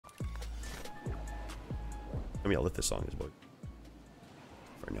Let me lift this song, this boy.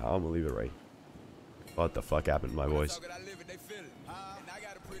 For now, I'm gonna leave it right. What the fuck happened to my voice?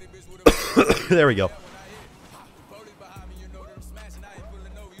 There we go.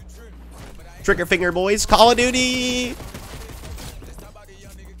 Trigger finger, boys. Call of Duty.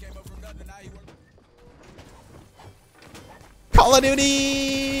 Call of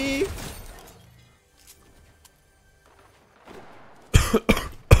Duty.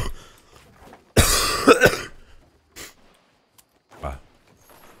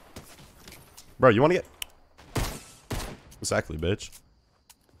 Bro, you want to get... Exactly, bitch.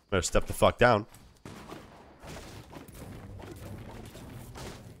 Better step the fuck down.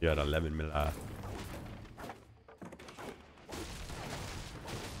 You had 11 mil.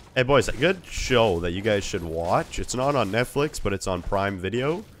 Hey, boys, a good show that you guys should watch. It's not on Netflix, but it's on Prime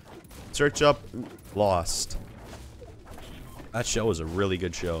Video. Search up Lost. That show is a really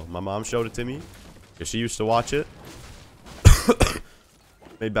good show. My mom showed it to me because she used to watch it.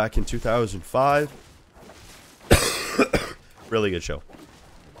 Made back in 2005. Really good show.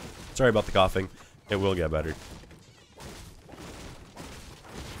 Sorry about the coughing. It will get better.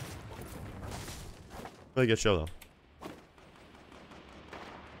 Really good show, though.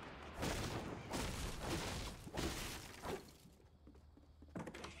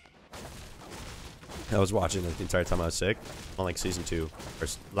 I was watching it the entire time I was sick. I'm on like season 2. Or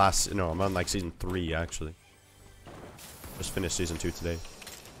last... No, I'm on like season 3, actually. Just finished season 2 today.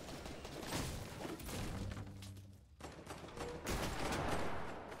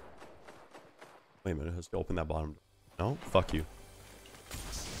 Wait a minute, let's open that bottom door. No? Fuck you.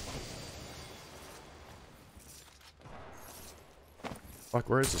 Fuck,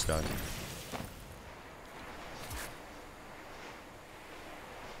 where is this guy?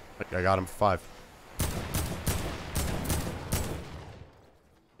 I got him for 5.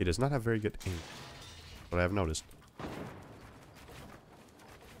 He does not have very good aim. But I have noticed.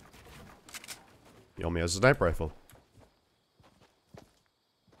 He only has a sniper rifle.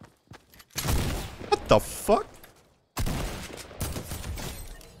 What the fuck?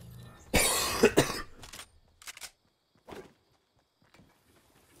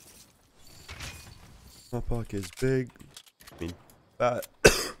 My pocket is big. I mean, fat.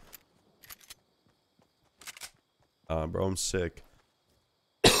 Bro, I'm sick.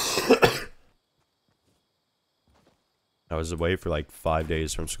 I was away for like 5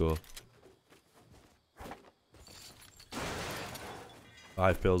 days from school.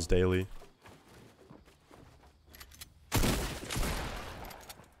 5 pills daily.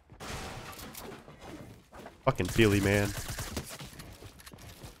 Fucking Feely, man.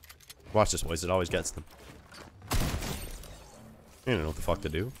 Watch this, boys. It always gets them. You don't know what the fuck to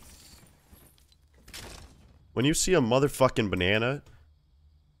do. When you see a motherfucking banana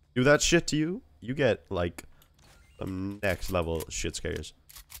do that shit to you, you get, like, some next level shit scares.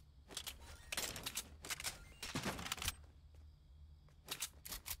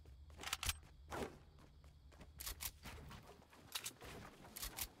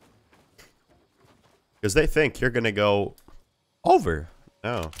 Because they think you're gonna go over.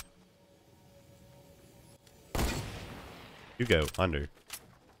 No. You go under.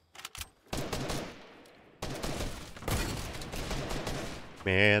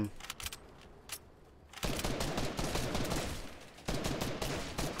 Man.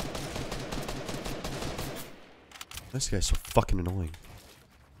 This guy's so fucking annoying.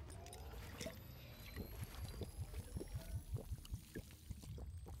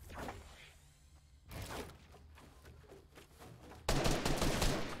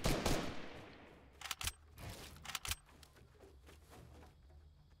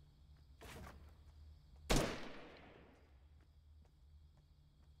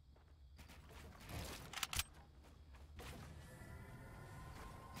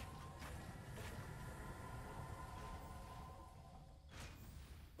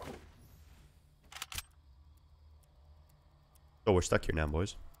 Oh, we're stuck here now,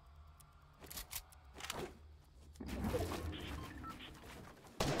 boys.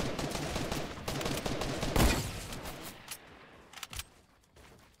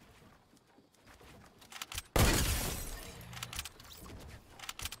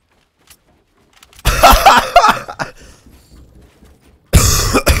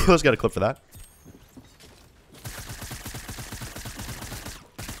 Let's get a clip for that.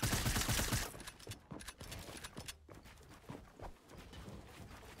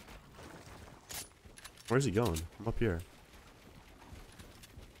 Where's he going? I'm up here.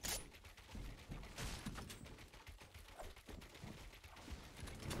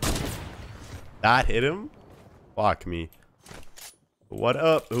 That hit him? Fuck me. What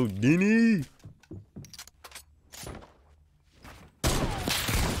up, Houdini?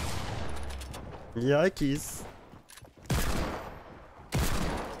 Yikes.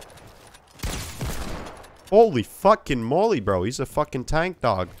 Holy fucking moly, bro. He's a fucking tank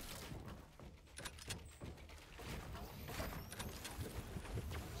dog.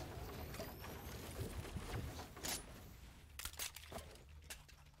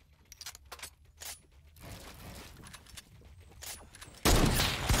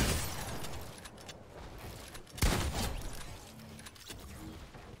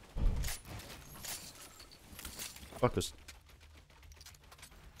 Fuck us.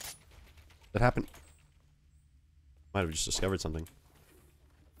 That happened. Might have just discovered something.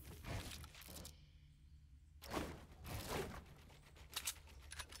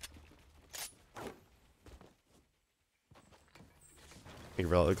 Thank you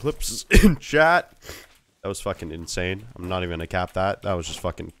for all the clips in chat. That was fucking insane. I'm not even gonna cap that. That was just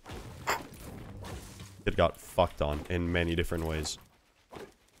fucking... It got fucked on in many different ways.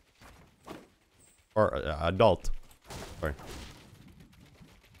 Or adult. Sorry.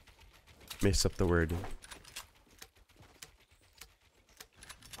 Mess up the word.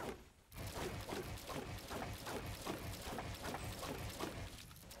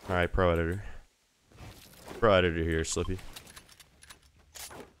 Alright, pro editor. Pro editor here, Slippy.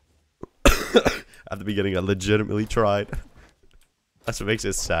 At the beginning, I legitimately tried. That's what makes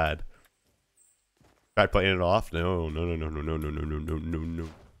it sad. Tried playing it off? No.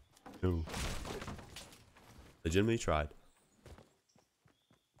 Legitimately tried.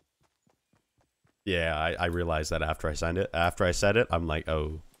 Yeah, I realized that after I signed it. After I said it, I'm like,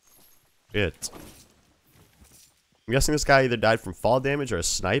 oh. Shit. I'm guessing this guy either died from fall damage or a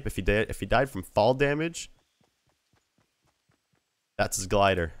snipe. If he died from fall damage, that's his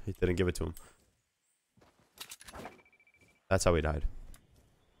glider. He didn't give it to him. That's how he died.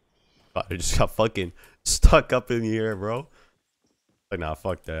 God, he just got fucking stuck up in the air, bro. Like, nah,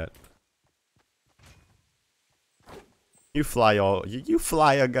 fuck that. You fly all, you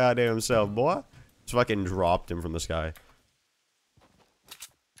fly your goddamn self, boy. Just fucking dropped him from the sky.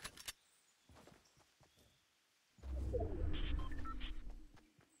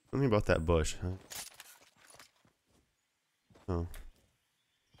 Tell me about that bush, huh? Oh.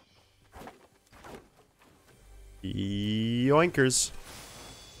 Yoinkers.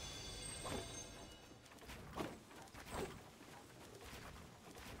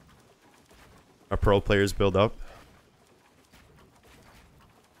 Our pro players build up.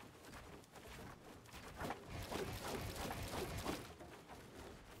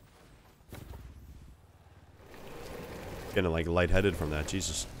 Getting like lightheaded from that,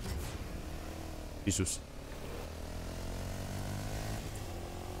 Jesus. Jesus.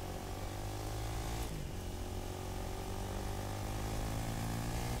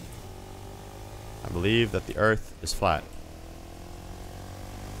 I believe that the earth is flat.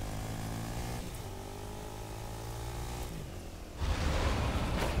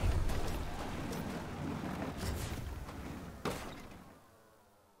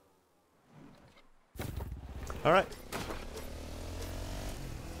 All right.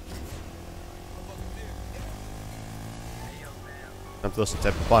 Time to listen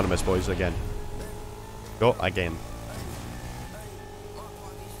to hippopotamus, boys, again. Go again.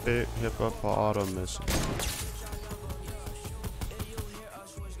 Hippopotamus.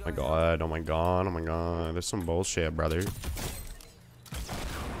 Oh my god, oh my god, oh my god. There's some bullshit, brother.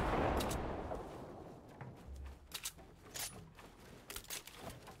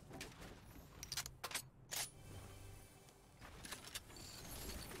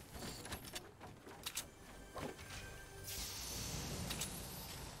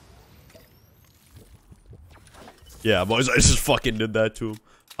 Yeah, boys, I just fucking did that to him.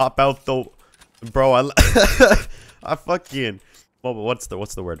 Hop out though, bro. I fucking. Well, what's the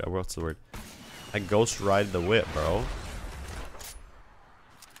word? What's the word? I ghost ride the whip, bro.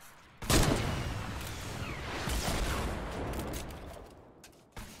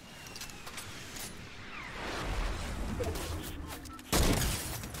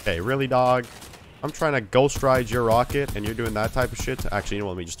 Okay, really, dog? I'm trying to ghost ride your rocket, and you're doing that type of shit. Actually, you know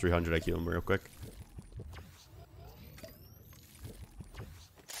what? Let me just 300 IQ him real quick.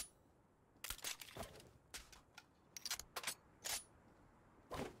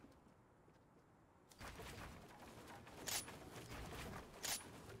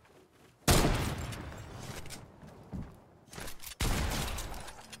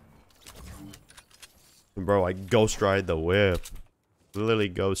 Bro, I ghost ride the whip. Literally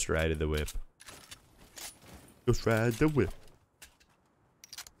ghost ride the whip. Ghost ride the whip.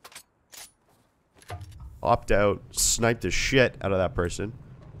 Hopped out, sniped the shit out of that person.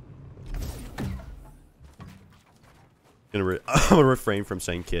 I'm gonna refrain from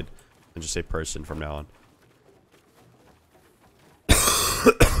saying kid. And just say person from now on.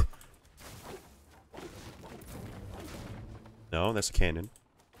 No, that's a cannon.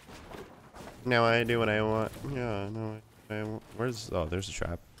 Now I do what I want. Yeah, no, I want. Where's... Oh, there's a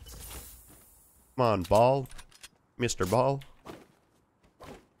trap. Come on, ball. Mr. Ball.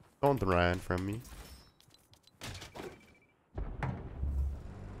 Don't run from me.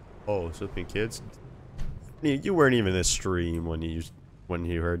 Oh, flipping kids. You weren't even in this stream when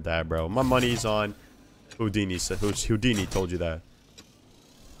you heard that, bro. My money's on Houdini. Houdini told you that.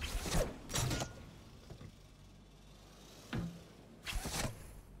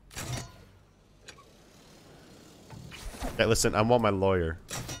 Okay, listen, I want my lawyer.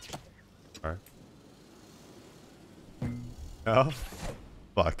 Alright. Oh?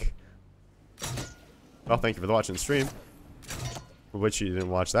 Fuck. Well, thank you for watching the stream. Which you didn't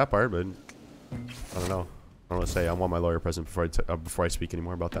watch that part, but I don't know. I don't want to say I want my lawyer present before I speak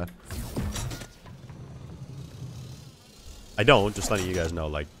anymore about that. I don't, just letting you guys know,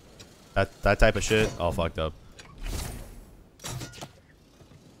 like, that type of shit, all fucked up.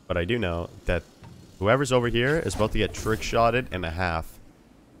 But I do know that whoever's over here is about to get trick-shotted in a half.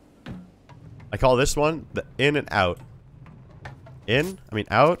 I call this one the in and out. In? I mean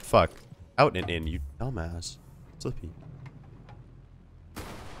out? Fuck. Out and in, you dumbass. Slippy.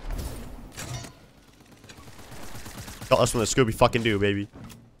 Tell us what the Scooby fucking do, baby.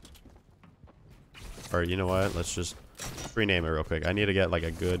 Or you know what? Let's just rename it real quick. I need to get like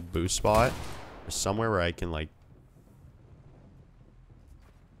a good boost spot. Somewhere where I can like...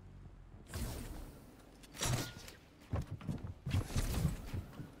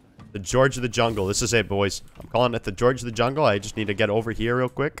 The George of the Jungle. This is it, boys. I'm calling it the George of the Jungle. I just need to get over here real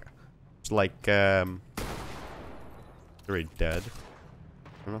quick. It's like, they're already dead.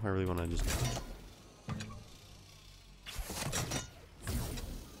 I don't know if I really want to just...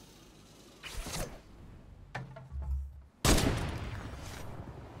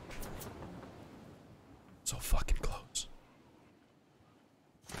 So fucking close.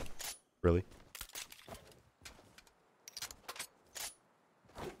 Really?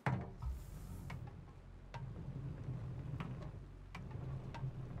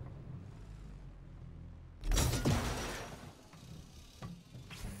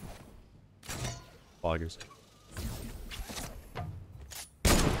 Loggers.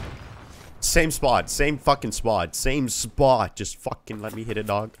 Same spot. Same fucking spot. Same spot. Just fucking let me hit it,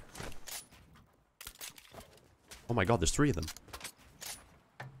 dog. Oh my god, there's 3 of them.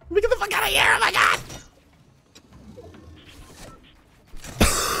 Let me get the fuck out of here! Oh my god!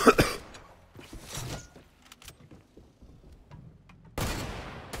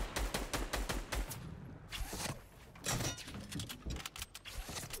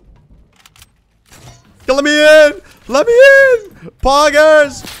 Let me in! Let me in!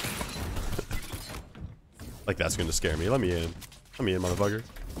 Poggers! Like that's gonna scare me. Let me in. Let me in, motherfucker.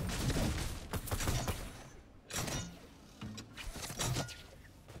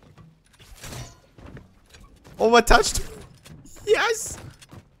 Oh, I touched. Yes!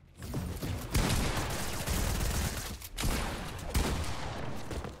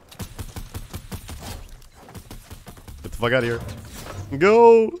 Get the fuck out of here.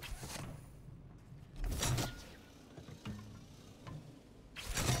 Go!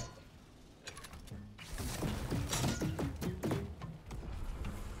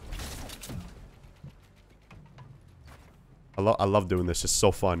 I love doing this. It's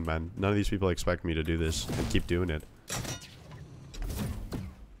so fun, man. None of these people expect me to do this and keep doing it.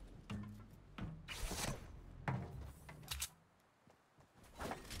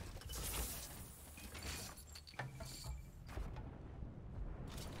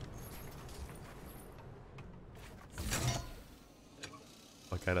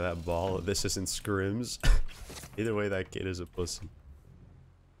 Fuck out of that ball. This isn't scrims. Either way, that kid is a pussy.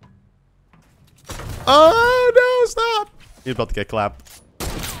 Oh no! Stop! He's about to get clapped.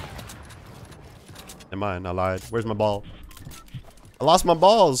 Never mind, I lied. Where's my ball? I lost my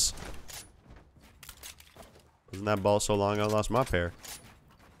balls! Wasn't that ball so long I lost my pair?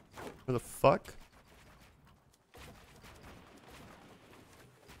 Where the fuck?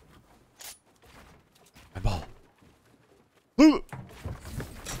 My ball. Ooh!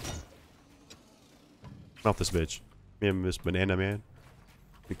 Off this bitch. Me and this banana man.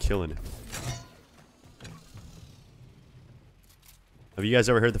 We're killing it. Have you guys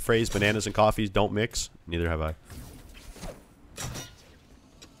ever heard the phrase bananas and coffees don't mix? Neither have I.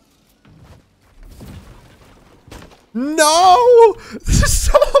 No! This is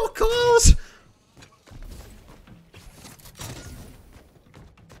so close!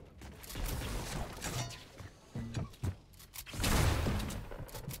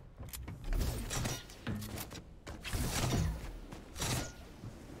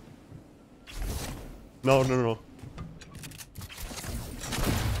 No, no, no.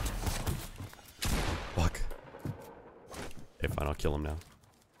 Fuck. Okay, fine. I'll kill him now.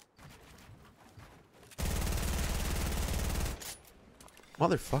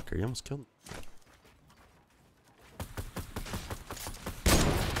 Motherfucker, you almost killed me.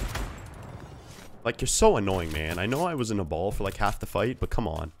 Like, you're so annoying, man. I know I was in a ball for like half the fight, but come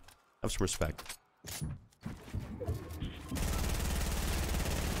on. Have some respect.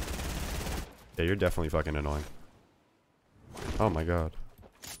 Yeah, you're definitely fucking annoying. Oh my god.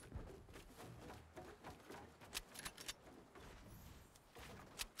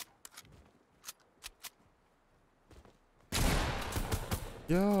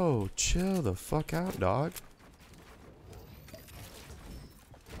 Yo, chill the fuck out, dog.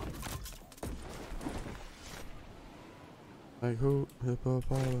 Like who?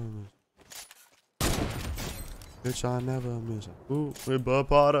 Hippopotamus. Bitch, I never miss it. Ooh,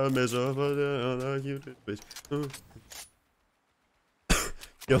 hippopotamus. Bitch.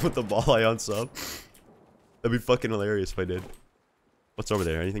 Yo, with the ball I unsub. That'd be fucking hilarious if I did. What's over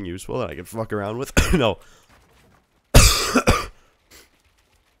there? Anything useful that I can fuck around with? No.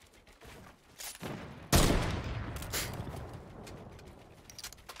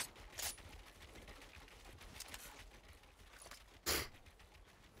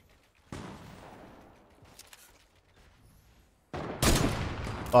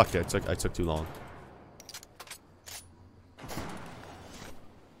 Fuck, I took too long.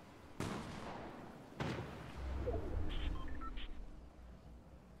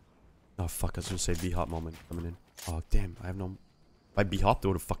 Oh fuck, I was gonna say B-hop moment coming in. Oh damn, I have no... If I B-hopped, I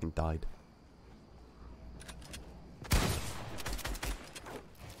would've fucking died.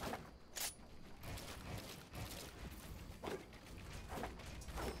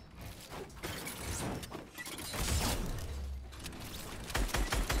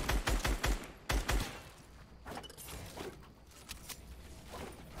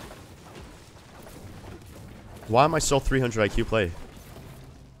 Why am I still 300 IQ play?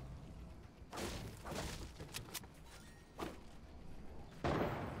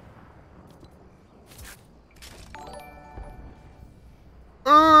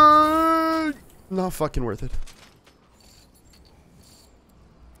 Not fucking worth it.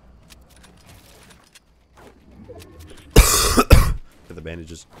 Get the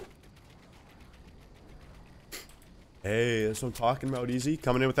bandages. Hey, that's what I'm talking about, Easy.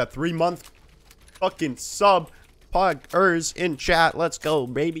 Coming in with that 3-month fucking sub. Poggers in chat. Let's go,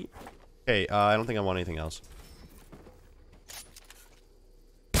 baby. Okay, I don't think I want anything else.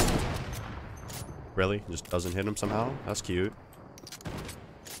 Really? Just doesn't hit him somehow? That's cute.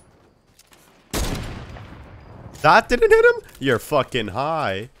 That didn't hit him? You're fucking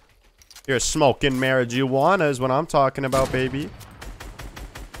high. You're smoking marijuana is what I'm talking about, baby.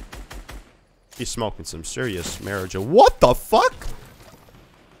 He's smoking some serious marijuana. What the fuck?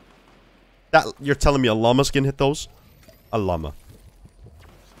 That, you're telling me a llama's can hit those? A llama.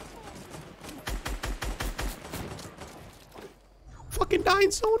 Fucking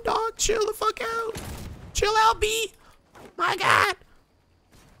dying zone, dog. Chill the fuck out. Chill out, B. My god.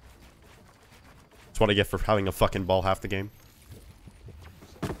 That's what I get for having a fucking ball half the game.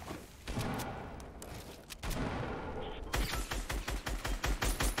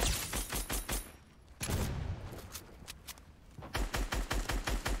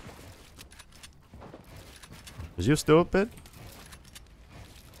 Is you stupid?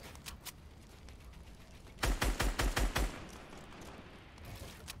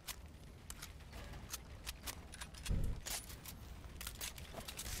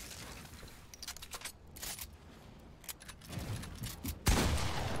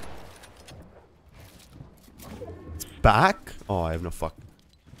 Back? Oh, I have no fuck.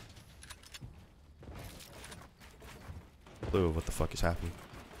 Clue what the fuck is happening.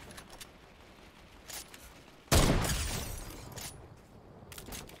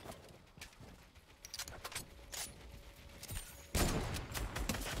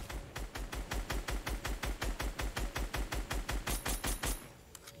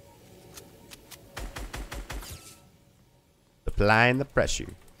 Applying the pressure.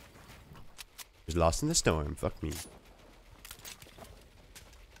 He's lost in the storm. Fuck me.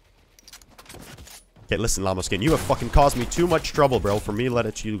 Okay, listen, Llama Skin. You have fucking caused me too much trouble, bro, for me to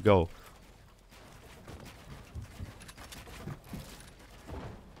let you go.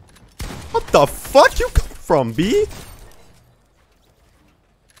 What the fuck you come from, B?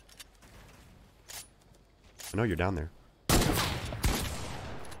 I know you're down there.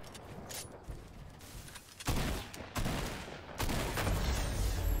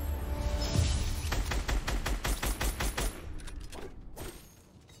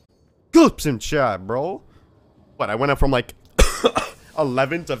 clips in chat, bro. What, I went up from like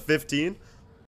 11 to 15?